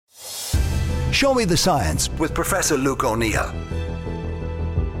Show Me the Science with Professor Luke O'Neill.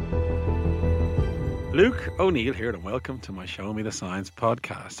 Luke O'Neill here, and welcome to my Show Me the Science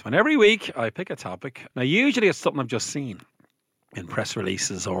podcast. And every week I pick a topic. Now, usually it's something I've just seen in press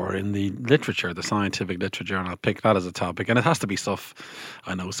releases or in the literature, the scientific literature, and I'll pick that as a topic. And it has to be stuff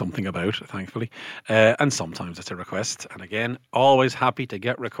I know something about, thankfully. And sometimes it's a request. And again, always happy to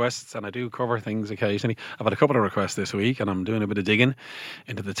get requests, and I do cover things occasionally. I've had a couple of requests this week, and I'm doing a bit of digging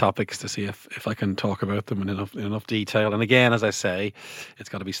into the topics to see if I can talk about them in enough detail. And again, as I say, it's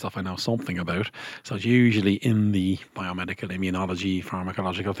got to be stuff I know something about. So it's usually in the biomedical, immunology,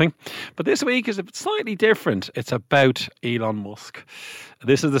 pharmacological thing. But this week is a bit slightly different. It's about Elon Musk.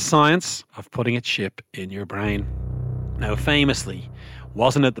 This is the science of putting a chip in your brain. Now, famously,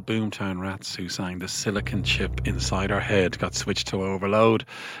 wasn't it the Boomtown Rats who sang the silicon chip inside our head got switched to overload?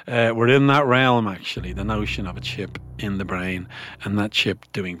 We're in that realm, actually, the notion of a chip in the brain and that chip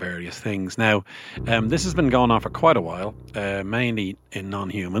doing various things. Now, this has been going on for quite a while, mainly in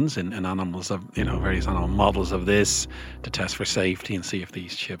non-humans, in animals, of various animal models of this to test for safety and see if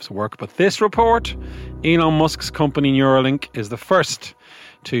these chips work. But this report, Elon Musk's company Neuralink, is the first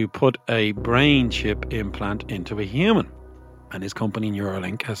to put a brain chip implant into a human. And his company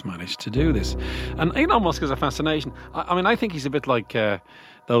Neuralink has managed to do this. And Elon Musk is a fascination. I mean, I think he's a bit like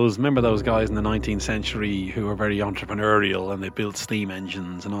those guys in the 19th century who were very entrepreneurial and they built steam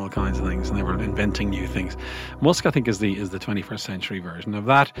engines and all kinds of things and they were inventing new things. Musk, I think, is the 21st century version of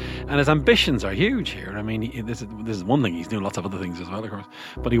that. And his ambitions are huge here. I mean, this is one thing. He's doing lots of other things as well, of course.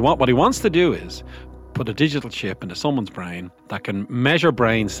 But what he wants to do is put a digital chip into someone's brain that can measure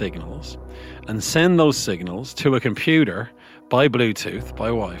brain signals and send those signals to a computer by Bluetooth, by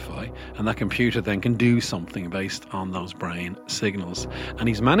Wi-Fi, and that computer then can do something based on those brain signals. And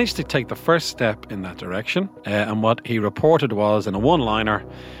he's managed to take the first step in that direction. And what he reported was, in a one-liner,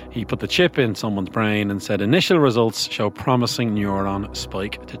 he put the chip in someone's brain and said, initial results show promising neuron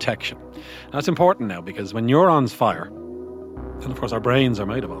spike detection. Now, that's important now because when neurons fire, and of course our brains are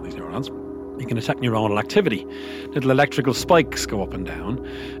made of all these neurons, you can detect neuronal activity. Little electrical spikes go up and down,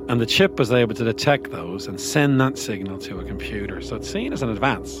 and the chip was able to detect those and send that signal to a computer. So it's seen as an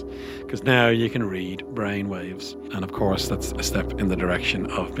advance, because now you can read brain waves. And of course, that's a step in the direction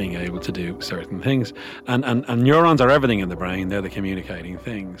of being able to do certain things. And neurons are everything in the brain. They're the communicating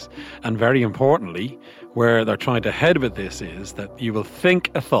things. And very importantly, where they're trying to head with this is that you will think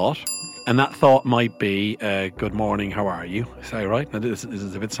a thought, and that thought might be, good morning, how are you? Say, right? Now, this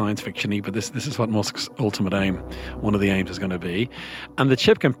is a bit science fiction-y, but this is what Musk's ultimate aim, one of the aims is going to be. And the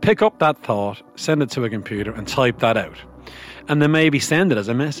chip can pick up that thought, send it to a computer, and type that out. And then maybe send it as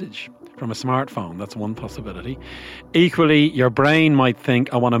a message from a smartphone. That's one possibility. Equally, your brain might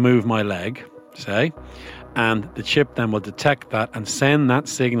think, I want to move my leg, say, and the chip then will detect that and send that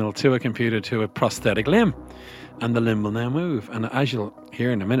signal to a computer to a prosthetic limb. And the limb will now move. And as you'll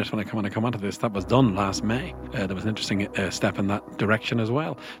hear in a minute when I come onto this, that was done last May. There was an interesting step in that direction as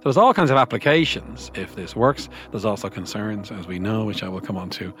well. So there's all kinds of applications if this works. There's also concerns, as we know, which I will come on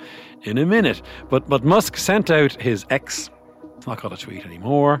to in a minute. But Musk sent out his X. It's not called a tweet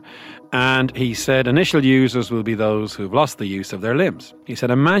anymore. And he said initial users will be those who've lost the use of their limbs. He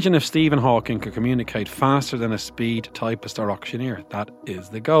said, imagine if Stephen Hawking could communicate faster than a speed typist or auctioneer. That is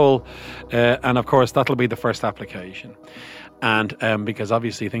the goal. And of course, that'll be the first application. And because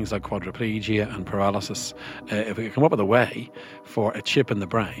obviously things like quadriplegia and paralysis, if we come up with a way for a chip in the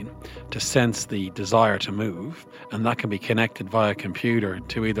brain to sense the desire to move, and that can be connected via computer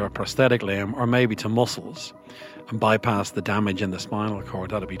to either a prosthetic limb or maybe to muscles, and bypass the damage in the spinal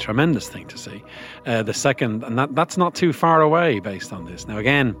cord, that'd be a tremendous thing to see. The second, and that's not too far away based on this. Now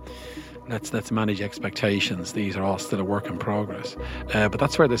again, let's manage expectations. These are all still a work in progress. But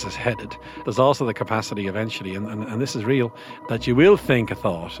that's where this is headed. There's also the capacity eventually, and this is real, that you will think a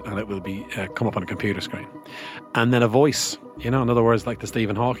thought and it will be come up on a computer screen. And then a voice, in other words, like the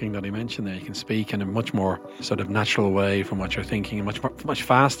Stephen Hawking that he mentioned there, you can speak in a much more sort of natural way from what you're thinking and much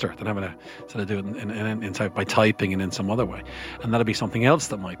faster than having to sort of do it by typing and in some other way. And that'll be something else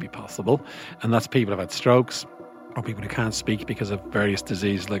that might be possible. And that's people who've had strokes, or people who can't speak because of various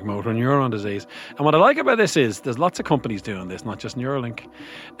diseases like motor neuron disease. And what I like about this is there's lots of companies doing this, not just Neuralink.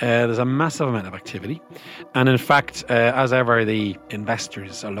 There's a massive amount of activity. And in fact, as ever, the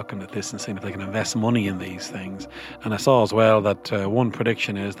investors are looking at this and seeing if they can invest money in these things. And I saw as well that one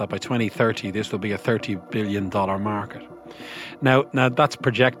prediction is that by 2030, this will be a $30 billion market. Now that's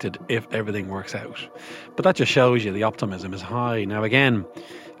projected if everything works out. But that just shows you the optimism is high. Now again,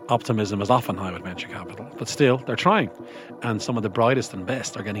 optimism is often high with venture capital, but still, they're trying. And some of the brightest and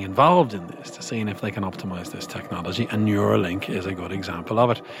best are getting involved in this to seeing if they can optimize this technology, and Neuralink is a good example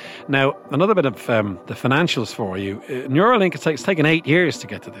of it. Now, another bit of the financials for you. Neuralink, it's taken 8 years to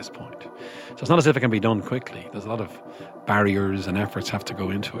get to this point. So it's not as if it can be done quickly. There's a lot of barriers and efforts have to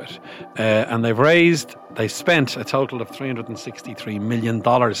go into it. And they spent a total of $363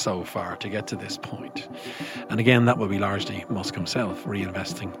 million so far to get to this point. And again, that will be largely Musk himself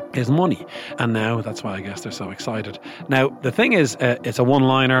reinvesting his money. And now that's why I guess they're so excited. Now, the thing is, it's a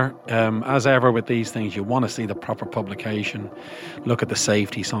one-liner. As ever with these things, you want to see the proper publication, look at the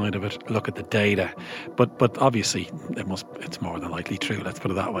safety side of it, look at the data. But obviously, it's more than likely true, let's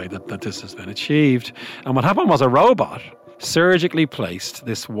put it that way, that this has been achieved. And what happened was a robot surgically placed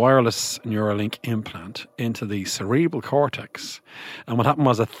this wireless Neuralink implant into the cerebral cortex. And what happened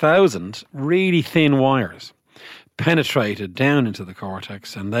was 1,000 really thin wires penetrated down into the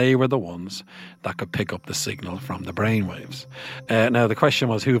cortex, and they were the ones that could pick up the signal from the brainwaves. Now, the question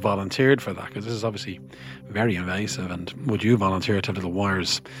was who volunteered for that, because this is obviously very invasive, and would you volunteer to have little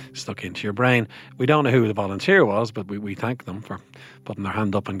wires stuck into your brain? We don't know who the volunteer was, but we thank them for putting their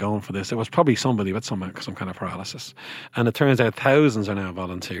hand up and going for this. It was probably somebody with some kind of paralysis. And it turns out thousands are now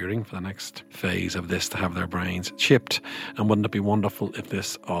volunteering for the next phase of this to have their brains chipped. And wouldn't it be wonderful if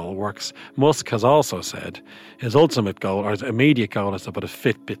this all works? Musk has also said his ultimate goal, or his immediate goal, is to put a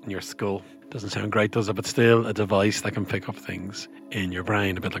Fitbit in your skull. Doesn't sound great, does it? But still a device that can pick up things in your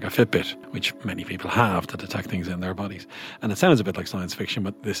brain, a bit like a Fitbit, which many people have to detect things in their bodies. And it sounds a bit like science fiction,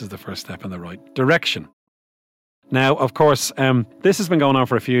 but this is the first step in the right direction. Now, of course, this has been going on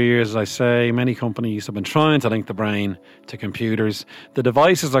for a few years, as I say. Many companies have been trying to link the brain to computers. The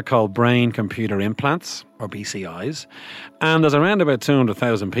devices are called brain-computer implants, or BCIs. And there's around about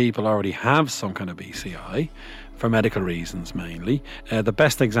 200,000 people already have some kind of BCI, for medical reasons mainly. The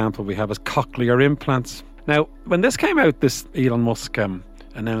best example we have is cochlear implants. Now, when this came out, this Elon Musk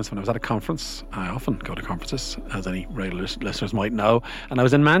announcement, I was at a conference. I often go to conferences, as any regular listeners might know. And I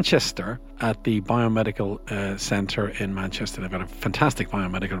was in Manchester at the Biomedical Centre in Manchester. They've got a fantastic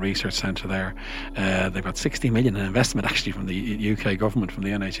biomedical research centre there. They've got 60 million in investment actually from the UK government, from the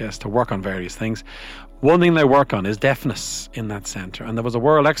NHS, to work on various things. One thing they work on is deafness in that centre. And there was a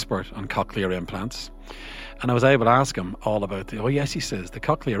world expert on cochlear implants. And I was able to ask him all about he says, the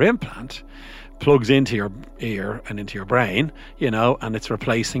cochlear implant plugs into your ear and into your brain, and it's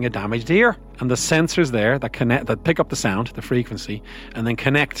replacing a damaged ear. And the sensors there that pick up the sound, the frequency, and then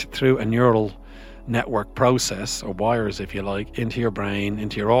connect through a neural network process, or wires if you like, into your brain,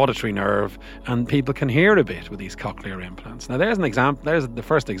 into your auditory nerve, and people can hear a bit with these cochlear implants. Now there's an example, there's the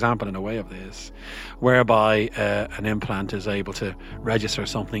first example in a way of this, whereby an implant is able to register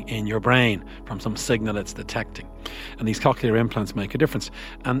something in your brain from some signal it's detecting. And these cochlear implants make a difference.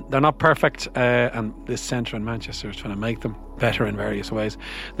 And they're not perfect, and this centre in Manchester is trying to make them better in various ways.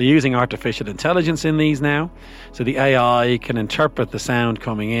 They're using artificial intelligence in these now. So the AI can interpret the sound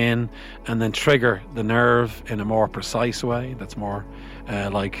coming in and then trigger the nerve in a more precise way that's more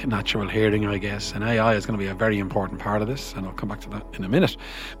like natural hearing, I guess. And AI is going to be a very important part of this, and I'll come back to that in a minute.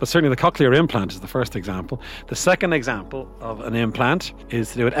 But certainly the cochlear implant is the first example. The second example of an implant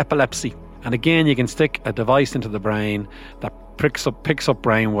is to do with epilepsy. And again, you can stick a device into the brain that picks up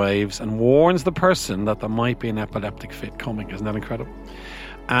brain waves and warns the person that there might be an epileptic fit coming. Isn't that incredible?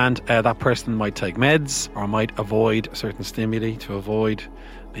 And that person might take meds or might avoid certain stimuli to avoid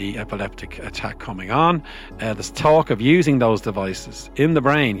the epileptic attack coming on. There's talk of using those devices in the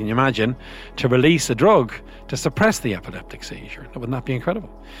brain, can you imagine, to release a drug to suppress the epileptic seizure. Wouldn't that be incredible?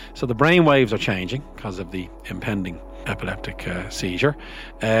 So the brain waves are changing because of the impending epileptic seizure.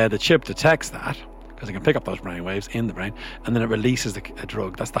 The chip detects that because it can pick up those brain waves in the brain, and then it releases a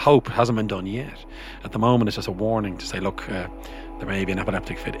drug. That's the hope. It hasn't been done yet. At the moment, it's just a warning to say, look, there may be an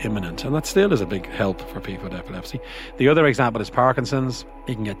epileptic fit imminent, and that still is a big help for people with epilepsy. The other example is Parkinson's.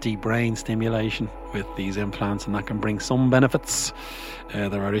 You can get deep brain stimulation with these implants, and that can bring some benefits.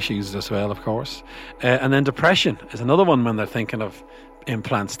 There are issues as well, of course. And then depression is another one when they're thinking of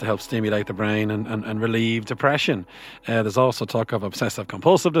implants to help stimulate the brain and relieve depression. There's also talk of obsessive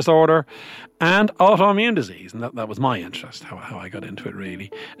compulsive disorder and autoimmune disease, and that was my interest, how I got into it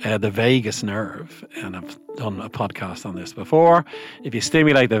really. The vagus nerve, and I've done a podcast on this before. If you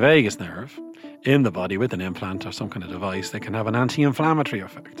stimulate the vagus nerve in the body with an implant or some kind of device, they can have an anti-inflammatory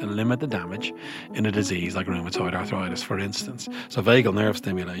effect and limit the damage in a disease like rheumatoid arthritis, for instance. So vagal nerve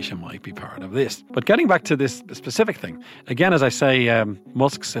stimulation might be part of this. But getting back to this specific thing, again, as I say,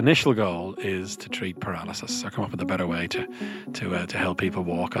 Musk's initial goal is to treat paralysis, or come up with a better way to help people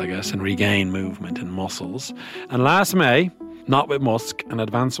walk, I guess, and regain movement in muscles. And last May, not with Musk. An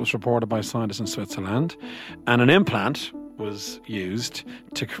advance was reported by scientists in Switzerland, and an implant was used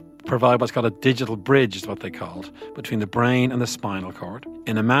to provide what's called a digital bridge, is what they called, between the brain and the spinal cord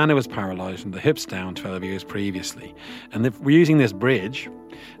in a man who was paralysed from the hips down 12 years previously. And we're using this bridge.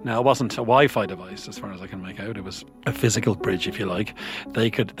 Now, it wasn't a Wi-Fi device, as far as I can make out. It was a physical bridge, if you like. They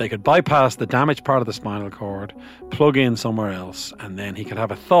could bypass the damaged part of the spinal cord, plug in somewhere else, and then he could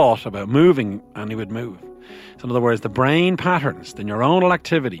have a thought about moving, and he would move. So in other words, the brain patterns, the neuronal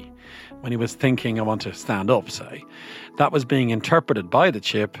activity, when he was thinking, I want to stand up, say, that was being interpreted by the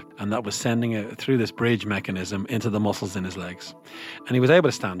chip, and that was sending it through this bridge mechanism into the muscles in his legs. And he was able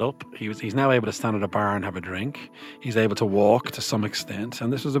to stand up. He's now able to stand at a bar and have a drink. He's able to walk to some extent.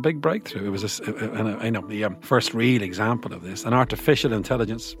 And this was a big breakthrough. It was the first real example of this. And artificial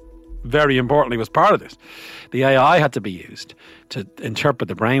intelligence, very importantly, was part of this. The AI had to be used to interpret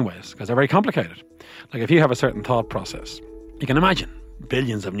the brainwaves because they're very complicated. Like if you have a certain thought process, you can imagine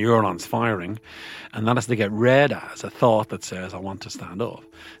billions of neurons firing, and that has to get read as a thought that says, I want to stand up.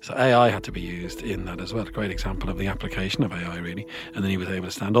 So AI had to be used in that as well. A great example of the application of AI, really. And then he was able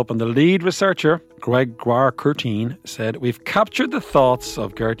to stand up. And the lead researcher, Gregoire Curtin, said, we've captured the thoughts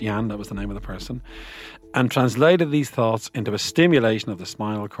of Gert Jan, that was the name of the person, and translated these thoughts into a stimulation of the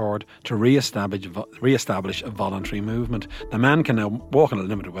spinal cord to re-establish a voluntary movement. The man can now walk in a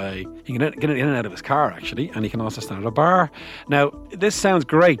limited way. He can get in and out of his car, actually, and he can also stand at a bar. Now, this sounds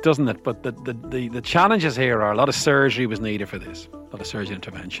great, doesn't it? But the challenges here are a lot of surgery was needed for this, a lot of surgery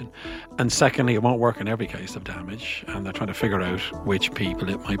intervention. And secondly, it won't work in every case of damage, and they're trying to figure out which people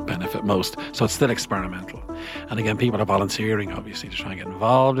it might benefit most. So it's still experimental. And again, people are volunteering, obviously, to try and get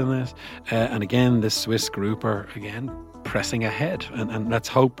involved in this. And again, this Swiss group are, again, pressing ahead. And let's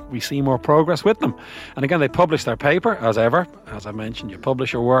hope we see more progress with them. And again, they publish their paper, as ever. As I mentioned, you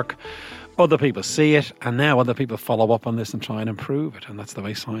publish your work, other people see it, and now other people follow up on this and try and improve it. And that's the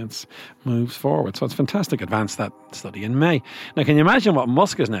way science moves forward. So it's fantastic. Advance that study in May. Now, can you imagine what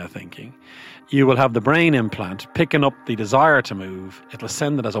Musk is now thinking? You will have the brain implant picking up the desire to move. It'll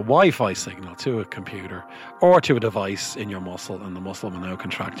send it as a Wi-Fi signal to a computer or to a device in your muscle, and the muscle will now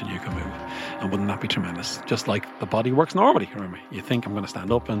contract and you can move. And wouldn't that be tremendous? Just like the body works normally. Remember, you think I'm going to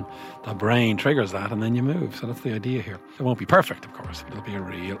stand up and the brain triggers that and then you move. So that's the idea here. It won't be perfect, of course, but it'll be a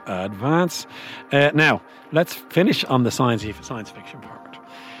real advance. Now, let's finish on the science fiction part.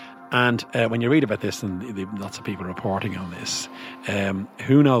 And when you read about this, and lots of people reporting on this,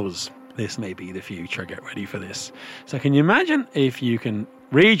 who knows? This may be the future. Get ready for this. So can you imagine if you can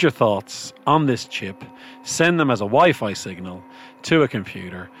read your thoughts on this chip, send them as a Wi-Fi signal to a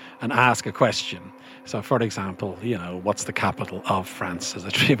computer and ask a question? So for example, what's the capital of France as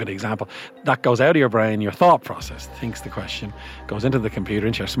a trivial example? That goes out of your brain, your thought process, thinks the question, goes into the computer,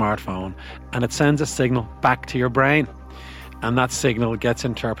 into your smartphone, and it sends a signal back to your brain. And that signal gets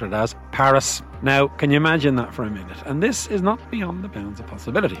interpreted as Paris. Now, can you imagine that for a minute? And this is not beyond the bounds of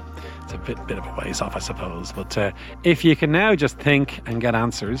possibility. It's a bit of a ways off, I suppose. But if you can now just think and get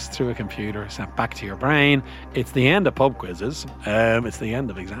answers through a computer sent back to your brain, it's the end of pub quizzes. It's the end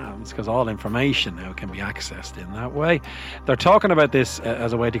of exams, because all information now can be accessed in that way. They're talking about this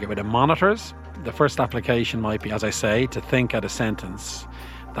as a way to get rid of monitors. The first application might be, as I say, to think at a sentence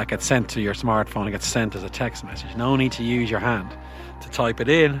that gets sent to your smartphone and gets sent as a text message. No need to use your hand to type it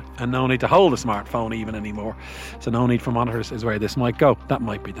in, and no need to hold the smartphone even anymore. So no need for monitors is where this might go. That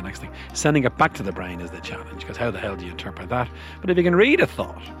might be the next thing. Sending it back to the brain is the challenge, because how the hell do you interpret that? But if you can read a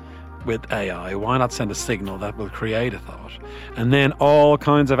thought with AI, why not send a signal that will create a thought? And then all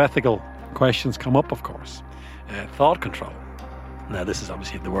kinds of ethical questions come up, of course. Thought control. Now, this is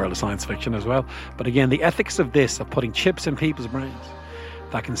obviously the world of science fiction as well. But again, the ethics of this, of putting chips in people's brains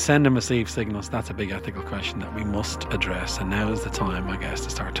that can send and receive signals, that's a big ethical question that we must address. And now is the time, I guess, to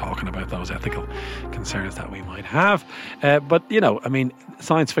start talking about those ethical concerns that we might have. But,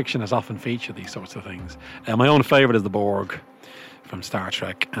 science fiction has often featured these sorts of things. My own favourite is the Borg from Star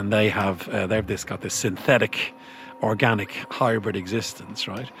Trek. And they've got this synthetic, organic, hybrid existence,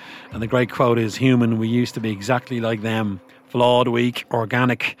 right? And the great quote is, human, we used to be exactly like them. Flawed, weak,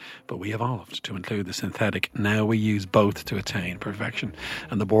 organic, but we evolved to include the synthetic. Now we use both to attain perfection.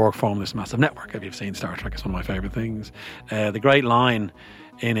 And the Borg form this massive network. If you've seen Star Trek, it's one of my favourite things. The great line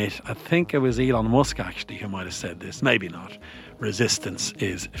in it, I think it was Elon Musk actually who might have said this, maybe not. Resistance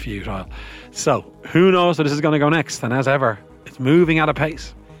is futile. So who knows where this is going to go next? And as ever, it's moving at a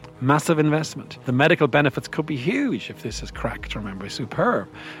pace Massive investment. The medical benefits could be huge if this is cracked, remember, superb.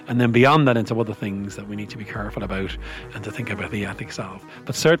 And then beyond that into other things that we need to be careful about and to think about the ethics of.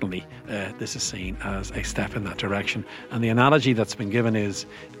 But certainly this is seen as a step in that direction. And the analogy that's been given is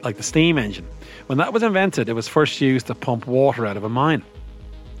like the steam engine. When that was invented, it was first used to pump water out of a mine.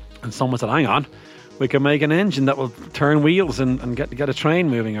 And someone said, hang on, we can make an engine that will turn wheels and get a train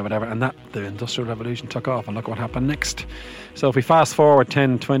moving or whatever. And that the Industrial Revolution took off, and look what happened next. So if we fast forward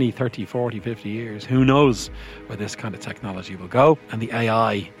 10, 20, 30, 40, 50 years, who knows where this kind of technology will go. And the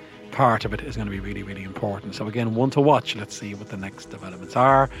AI part of it is going to be really, really important. So again, one to watch. Let's see what the next developments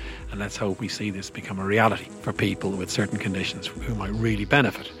are, and let's hope we see this become a reality for people with certain conditions who might really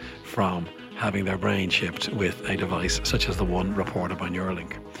benefit from having their brain chipped with a device such as the one reported by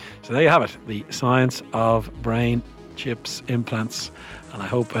Neuralink. So there you have it, the science of brain chips, implants, and I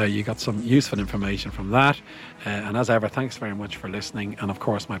hope you got some useful information from that. And as ever, thanks very much for listening. And of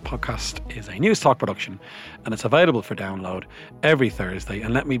course, my podcast is a News Talk production, and it's available for download every Thursday.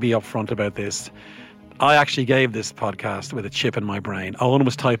 And let me be upfront about this. I actually gave this podcast with a chip in my brain. Owen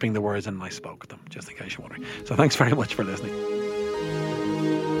was typing the words and I spoke them, just in case you're wondering. So thanks very much for listening.